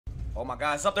Oh my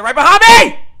God, something right behind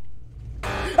me!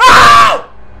 Oh!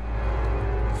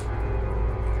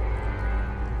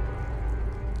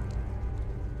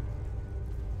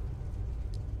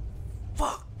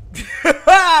 Fuck.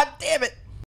 Damn it.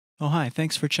 Oh, hi.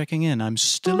 Thanks for checking in. I'm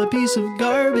still a piece of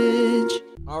garbage.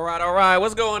 All right.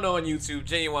 What's going on, YouTube?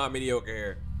 Genuine Mediocre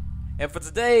here. And for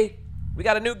today, we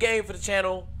got a new game for the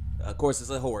channel. Of course, it's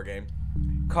a horror game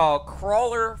called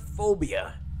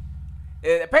Crawlerphobia.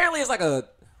 Apparently, it's like a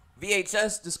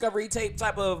VHS discovery tape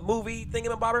type of movie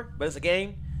thingamabobber, but it's a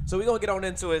game. So we're going to get on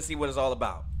into it and see what it's all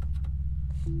about.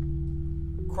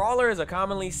 Crawler is a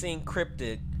commonly seen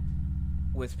cryptid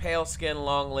with pale skin,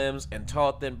 long limbs, and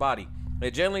tall, thin body.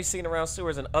 They're generally seen around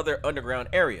sewers and other underground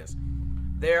areas.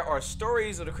 There are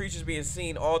stories of the creatures being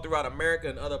seen all throughout America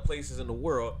and other places in the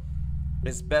world.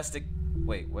 It's best to...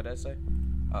 Wait, what did I say?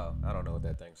 Oh, I don't know what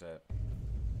that thing said.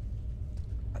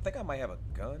 I think I might have a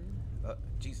gun.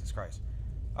 Jesus Christ.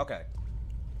 Okay.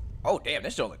 Oh, damn,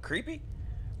 this don't look creepy.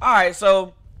 Alright,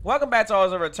 so welcome back to all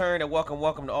those that return, and welcome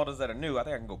to all those that are new. I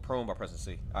think I can go prone by pressing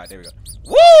C. Alright, there we go.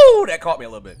 Woo! That caught me a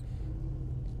little bit.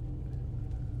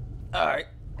 Alright.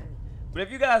 But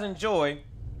if you guys enjoy,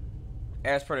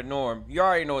 as per the norm, you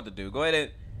already know what to do. Go ahead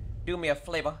and do me a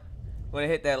flavor. Go ahead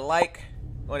and hit that like,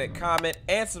 go ahead and comment,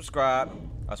 and subscribe.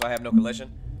 So I have no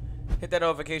collision. Hit that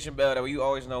notification bell that way you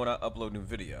always know when I upload new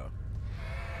video.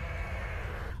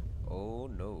 Oh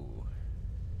no.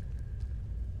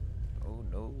 Oh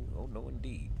no. Oh no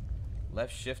indeed.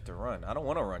 Left shift to run. I don't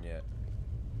want to run yet.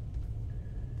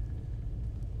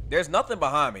 There's nothing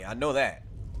behind me. I know that.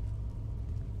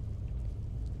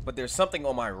 But there's something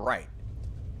on my right.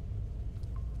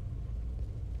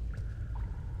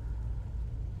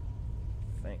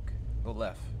 Think. Go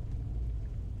left.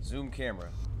 Zoom camera.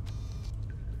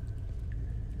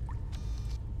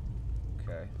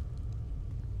 Okay.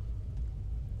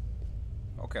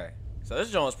 Okay. So this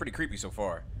joint is pretty creepy so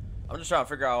far. I'm just trying to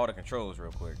figure out all the controls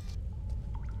real quick.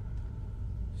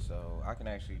 So I can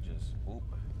actually just whoop.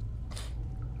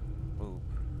 Whoop.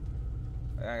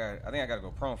 I think I gotta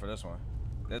go prone for this one.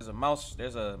 There's a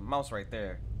mouse right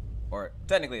there. Or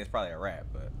technically it's probably a rat,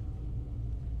 but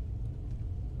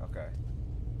okay.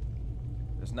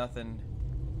 There's nothing.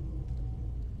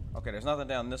 Okay, there's nothing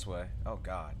down this way. Oh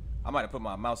God. I might have put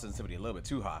my mouse sensitivity a little bit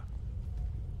too high.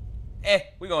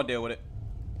 We're gonna deal with it.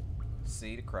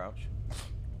 C to crouch.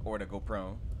 Or to go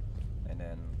prone. And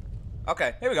then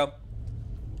okay, here we go.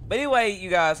 But anyway, you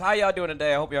guys, how y'all doing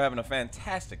today? I hope you're having a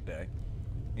fantastic day.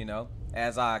 You know,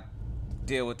 as I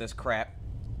deal with this crap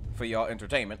for y'all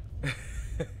entertainment.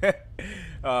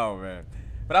 Oh man.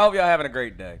 But I hope y'all having a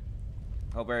great day.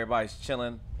 Hope everybody's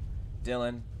chilling.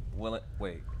 Dylan, willing.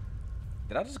 Wait.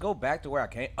 Did I just go back to where I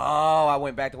came? Oh, I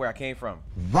went back to where I came from.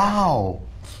 Wow.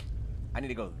 I need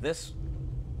to go this.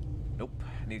 Nope.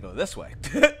 I need to go this way.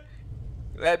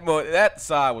 That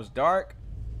side was dark.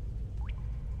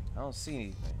 I don't see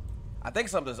anything. I think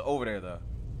something's over there though.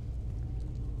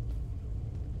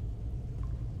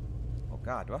 Oh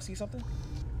God, do I see something?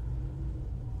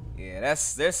 Yeah,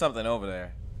 there's something over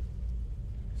there.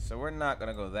 So we're not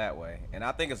gonna go that way. And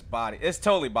I think it's body. It's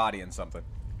totally bodying something.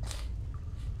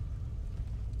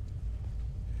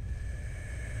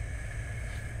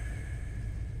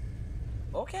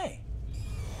 Okay.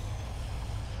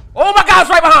 Oh my God, it's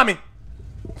right behind me.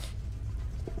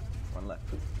 Run left.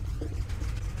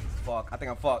 Fuck, I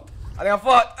think I'm fucked. Wait,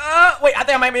 I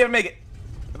think I might be able to make it.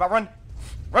 If I run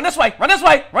this way, run this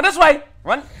way, run this way,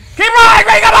 run. Keep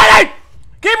running,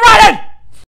 keep running.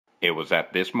 It was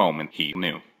at this moment he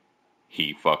knew.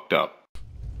 He fucked up.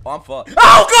 Oh, I'm fucked.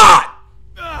 Oh God!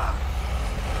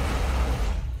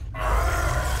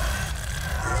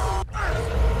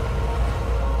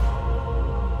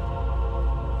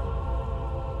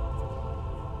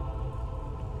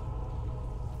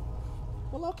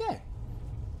 Well, okay.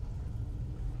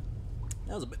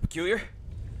 That was a bit peculiar.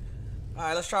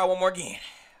 Alright, let's try one more again.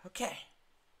 Okay.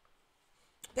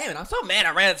 Damn it, I'm so mad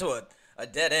I ran into a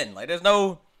dead end. Like, there's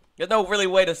no really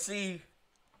way to see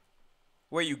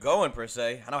where you going, per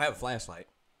se. I don't have a flashlight.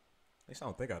 At least I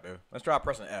don't think I do. Let's try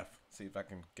pressing F. See if I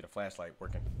can get a flashlight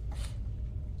working.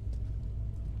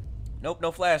 Nope,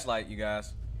 no flashlight, you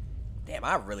guys. Damn,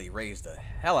 I really raised the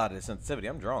hell out of this sensitivity.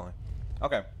 I'm drawing.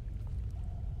 Okay.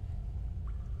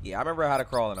 Yeah, I remember how to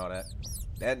crawl and all that.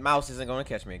 That mouse isn't going to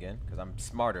catch me again, because I'm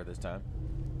smarter this time.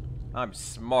 I'm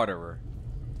smarterer.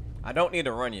 I don't need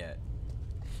to run yet.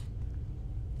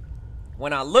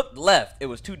 When I looked left, it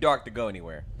was too dark to go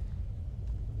anywhere.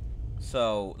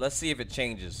 So, let's see if it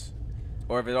changes.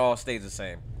 Or if it all stays the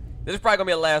same. This is probably going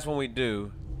to be the last one we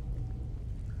do.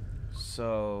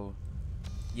 So,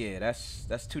 yeah,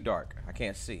 that's too dark. I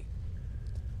can't see.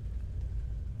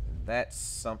 That's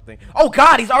something. Oh,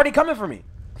 God, he's already coming for me.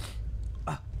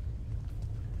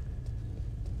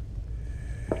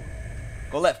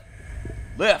 Go left.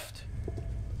 Left.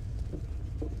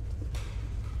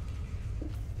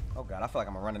 Oh, God, I feel like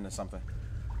I'm going to run into something.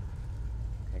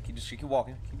 Okay, keep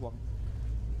walking. Keep walking.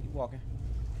 Keep walking.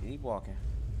 Keep walking.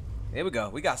 Here we go.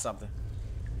 We got something.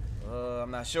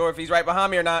 I'm not sure if he's right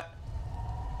behind me or not.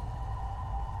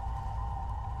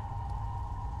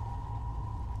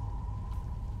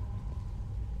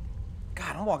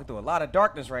 God, I'm walking through a lot of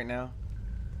darkness right now.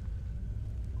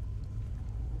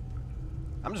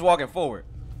 I'm just walking forward.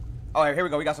 Oh, here we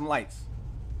go. We got some lights.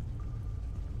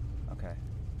 Okay.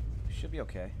 Should be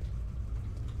okay.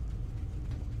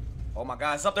 Oh my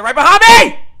God, something right behind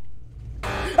me!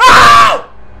 Oh!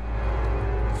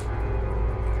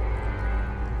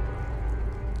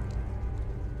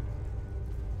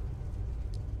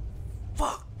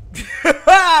 Fuck.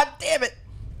 Damn it.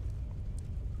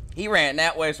 He ran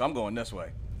that way, so I'm going this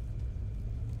way.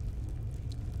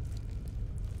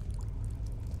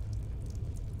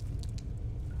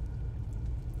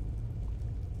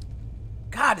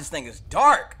 God, this thing is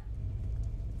dark.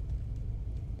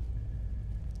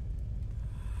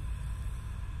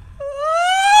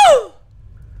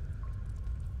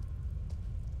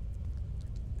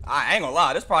 I ain't gonna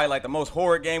lie, this is probably like the most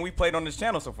horror game we played on this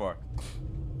channel so far.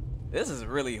 This is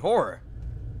really horror.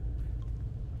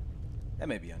 That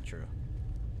may be untrue.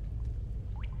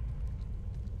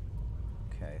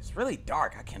 Okay, it's really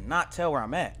dark. I cannot tell where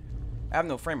I'm at. I have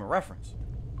no frame of reference.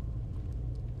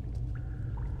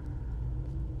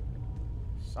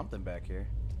 Something back here.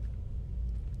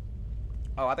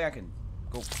 Oh, I think I can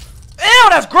go. Ew,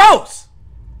 that's gross!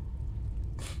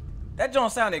 That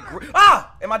joint sounded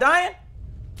ah! Am I dying?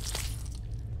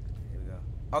 Here we go.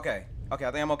 Okay. Okay,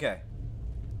 I think I'm okay.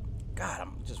 God,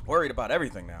 I'm just worried about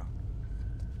everything now.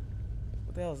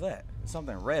 What the hell is that? There's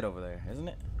something red over there, isn't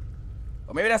it?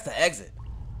 Or maybe that's the exit.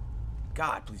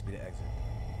 God, please be the exit.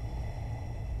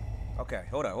 Okay,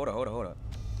 hold up. We're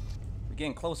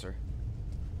getting closer.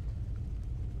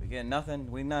 We getting nothing.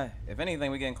 We not. If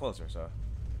anything, we getting closer. So.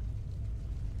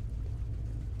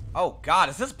 Oh God,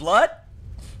 is this blood?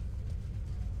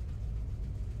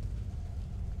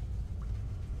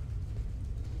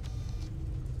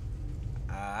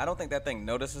 I don't think that thing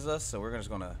notices us, so we're just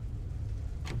gonna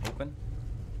open.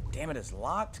 Damn it, it's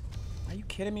locked. Are you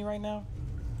kidding me right now?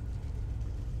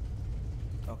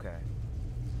 Okay.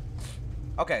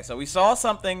 Okay, so we saw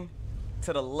something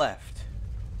to the left,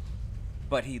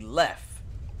 but he left.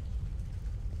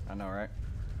 I know, right?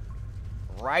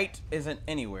 Right isn't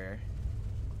anywhere.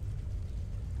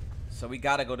 So we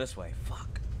gotta go this way.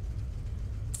 Fuck.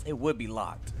 It would be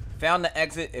locked. Found the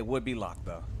exit, it would be locked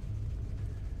though.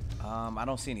 I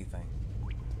don't see anything.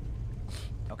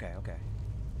 Okay. Okay.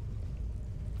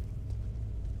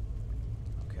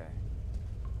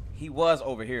 He was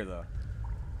over here though.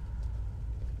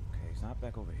 Okay, he's not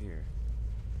back over here.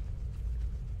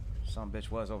 Some bitch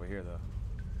was over here though.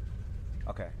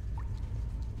 Okay.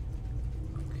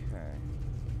 Okay.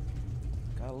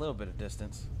 Got a little bit of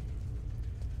distance.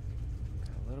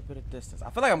 I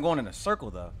feel like I'm going in a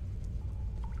circle though.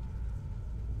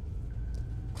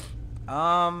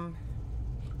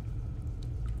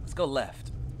 Let's go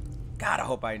left. God, I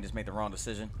hope I didn't just make the wrong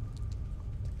decision.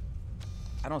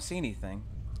 I don't see anything.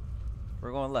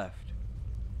 We're going left.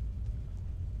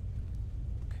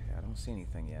 Okay, I don't see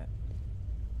anything yet.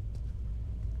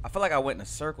 I feel like I went in a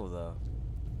circle though.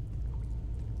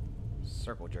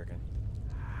 Circle jerking.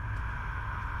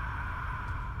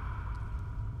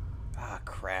 Ah,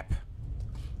 crap.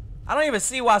 I don't even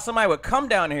see why somebody would come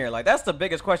down here. Like, that's the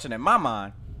biggest question in my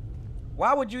mind.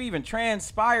 Why would you even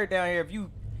transpire down here if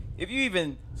you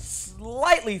even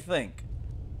slightly think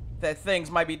that things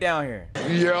might be down here?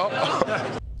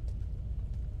 Yeah.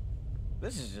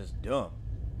 This is just dumb.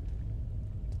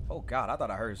 Oh God, I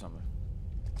thought I heard something.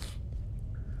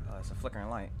 Oh, it's a flickering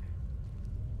light.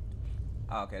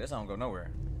 Oh, okay, this don't go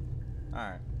nowhere.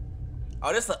 Alright.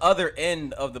 Oh, this is the other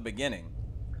end of the beginning.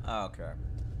 Oh, okay.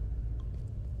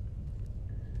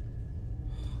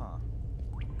 Huh.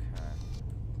 Okay.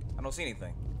 I don't see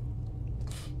anything.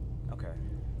 Okay.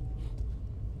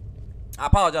 I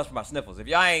apologize for my sniffles. If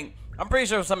y'all ain't, I'm pretty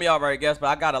sure some of y'all already guessed, but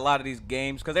I got a lot of these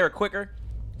games because they were quicker.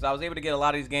 So I was able to get a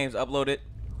lot of these games uploaded,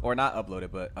 or not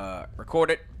uploaded, but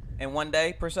recorded in one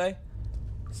day per se.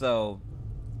 So,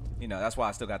 you know, that's why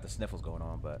I still got the sniffles going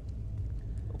on, but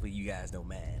hopefully you guys don't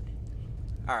mind.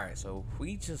 Alright, so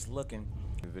we just looking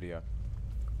at the video.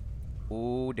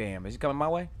 Oh, damn. Is he coming my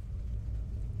way?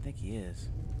 I think he is.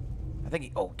 I think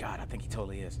he, oh God, I think he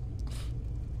totally is.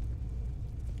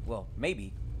 Well,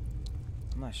 maybe.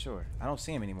 I'm not sure. I don't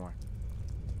see him anymore.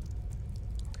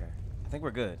 Okay. I think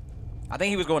we're good. I think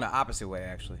he was going the opposite way,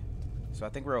 actually. So I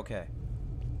think we're okay.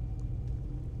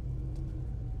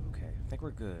 Okay. I think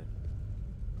we're good.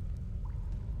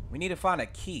 We need to find a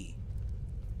key.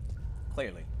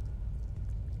 Clearly.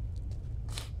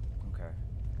 Okay.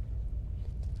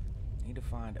 Need to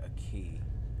find a key.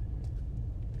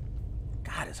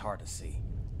 God, it's hard to see.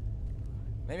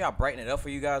 Maybe I'll brighten it up for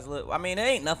you guys a little. I mean, there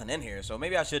ain't nothing in here, so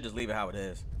maybe I should just leave it how it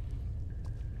is.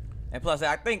 And plus,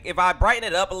 I think if I brighten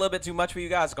it up a little bit too much for you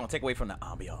guys, it's going to take away from the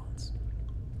ambiance.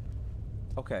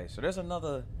 Okay, so there's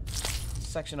another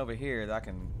section over here that I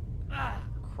can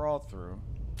crawl through.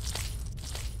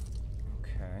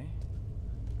 Okay.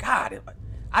 God,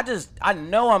 I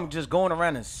know I'm just going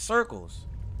around in circles.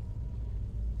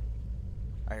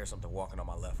 I hear something walking on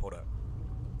my left. Hold up.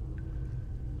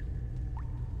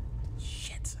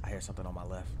 Shit, I hear something on my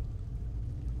left.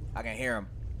 I can hear him.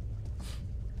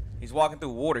 He's walking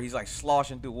through water. He's like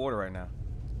sloshing through water right now.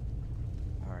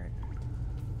 Alright.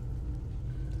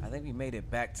 I think we made it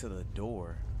back to the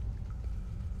door.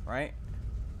 Right?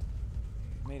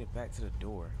 We made it back to the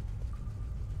door.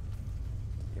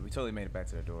 Yeah, we totally made it back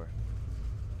to the door.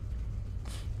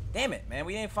 Damn it, man.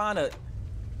 We ain't found a...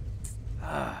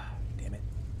 damn it.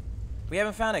 We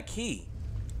haven't found a key.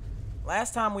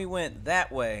 Last time we went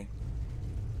that way...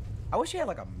 I wish you had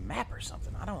like a map or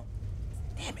something. I don't...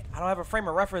 Damn it. I don't have a frame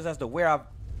of reference as to where I've...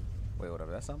 Wait,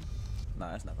 whatever. That's something?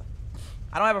 No, that's nothing.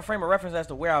 I don't have a frame of reference as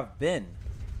to where I've been.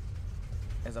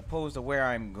 As opposed to where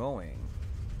I'm going.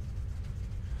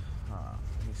 Huh.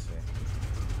 Let me see.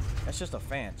 That's just a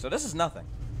fan. So this is nothing.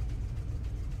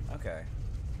 Okay.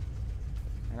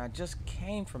 And I just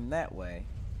came from that way.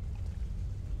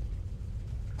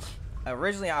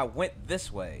 Originally, I went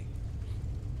this way.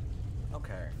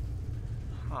 Okay.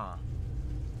 Huh.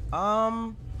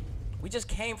 We just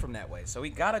came from that way, so we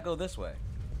gotta go this way.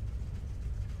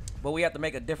 But we have to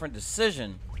make a different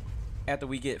decision after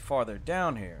we get farther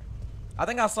down here. I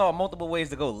think I saw multiple ways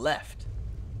to go left.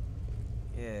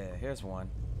 Yeah, here's one.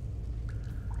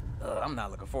 Ugh, I'm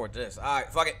not looking forward to this.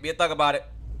 Alright, fuck it. Be a thug about it.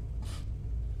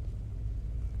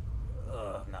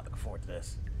 Ugh, I'm not looking forward to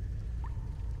this.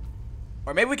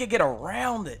 Or maybe we could get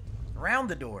around it. Around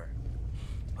the door.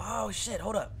 Oh, shit.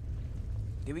 Hold up.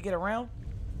 Did we get around?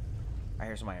 I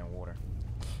hear somebody in water.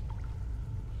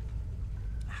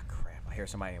 Ah, crap. I hear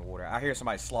somebody in water. I hear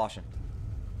somebody sloshing.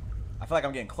 I feel like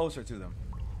I'm getting closer to them.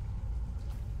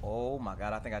 Oh, my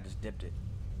God. I think I just dipped it.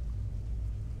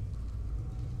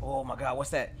 Oh, my God.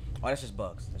 What's that? Oh, that's just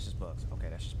bugs. That's just bugs. Okay,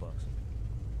 that's just bugs.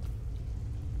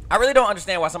 I really don't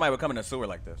understand why somebody would come in a sewer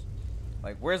like this.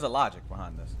 Like, where's the logic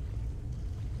behind this?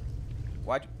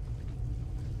 Why'd you...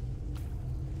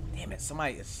 Damn it.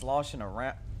 Somebody is sloshing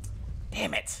around.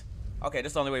 Damn it. Okay,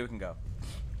 this is the only way we can go.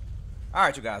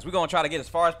 Alright, you guys. We're going to try to get as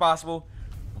far as possible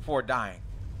before dying.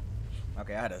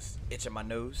 Okay, I had a itch in my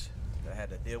nose that I had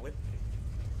to deal with.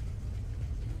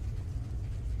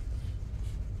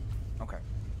 Okay.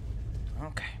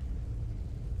 Okay.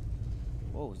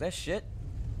 Whoa, is that shit?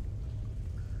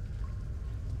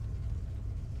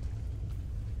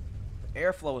 The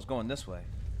airflow is going this way.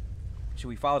 Should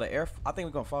we follow the air? I think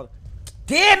we're going to follow.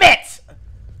 Damn it!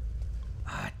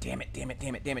 Ah, damn it, damn it,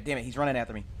 damn it, damn it, damn it. He's running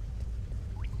after me.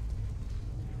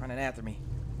 Running after me.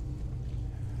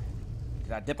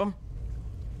 Did I dip him?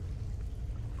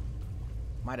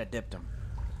 Might have dipped him.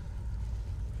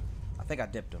 I think I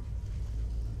dipped him.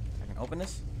 I can open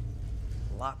this?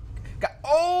 Lock. Got.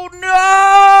 Oh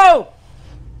no!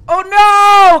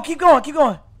 Oh no! Keep going, keep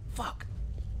going. Fuck.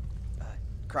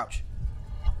 Crouch.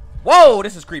 Whoa,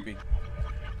 this is creepy.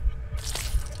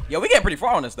 Yo, we getting pretty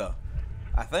far on this though.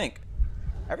 I think.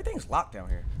 Everything's locked down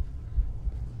here.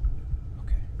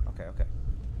 Okay, okay, okay.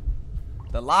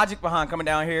 The logic behind coming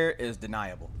down here is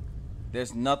deniable.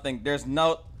 There's nothing, there's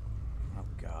no... Oh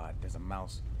God, there's a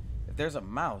mouse. If there's a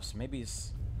mouse, maybe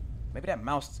it's... Maybe that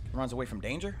mouse runs away from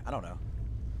danger? I don't know.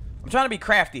 I'm trying to be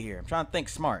crafty here. I'm trying to think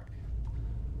smart.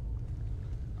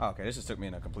 Oh, okay, this just took me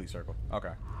in a complete circle.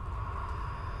 Okay.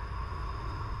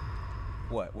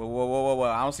 What? Whoa, whoa, whoa, whoa, whoa.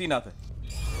 I don't see nothing.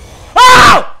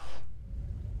 Oh!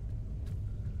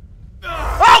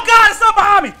 Oh God, it's up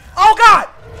behind me! Oh God!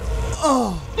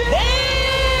 Oh.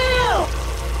 Damn!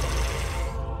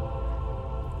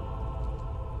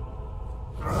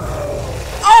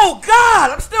 Oh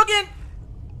God! I'm still getting...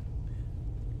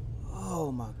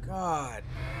 Oh my God.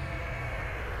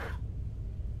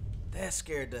 That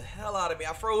scared the hell out of me.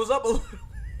 I froze up a little.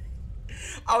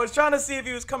 I was trying to see if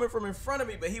he was coming from in front of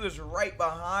me, but he was right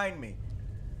behind me.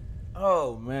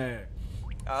 Oh man.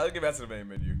 Let's get back to the main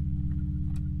menu.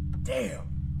 Damn.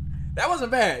 That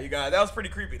wasn't bad, you guys. That was pretty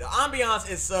creepy. The ambiance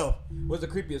itself was the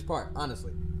creepiest part,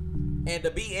 honestly. And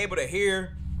to be able to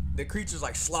hear the creatures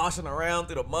like sloshing around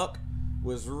through the muck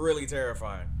was really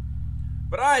terrifying.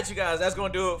 But alright, you guys, that's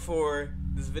gonna do it for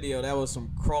this video. That was some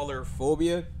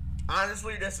Crawlerphobia.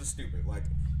 Honestly, this is stupid. Like,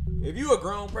 if you a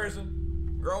grown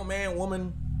person, grown man,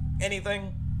 woman,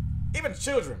 anything, even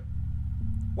children,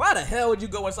 why the hell would you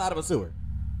go inside of a sewer?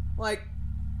 Like,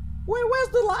 where's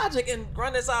the logic in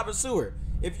running inside of a sewer?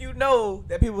 If you know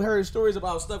that people heard stories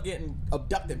about stuff getting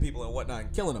abducting people and whatnot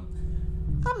and killing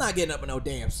them, I'm not getting up in no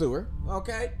damn sewer,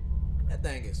 okay? That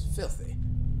thing is filthy.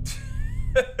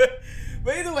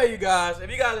 But either way, you guys,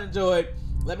 if you guys enjoyed,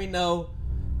 let me know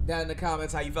down in the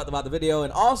comments how you felt about the video.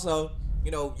 And also, you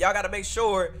know, y'all got to make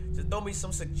sure to throw me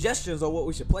some suggestions on what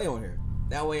we should play on here.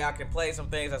 That way I can play some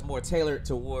things that's more tailored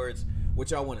towards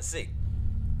what y'all want to see.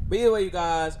 But either way, you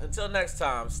guys, until next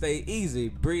time, stay easy,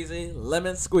 breezy,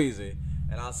 lemon squeezy.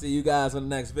 And I'll see you guys in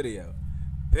the next video.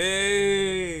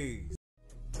 Peace.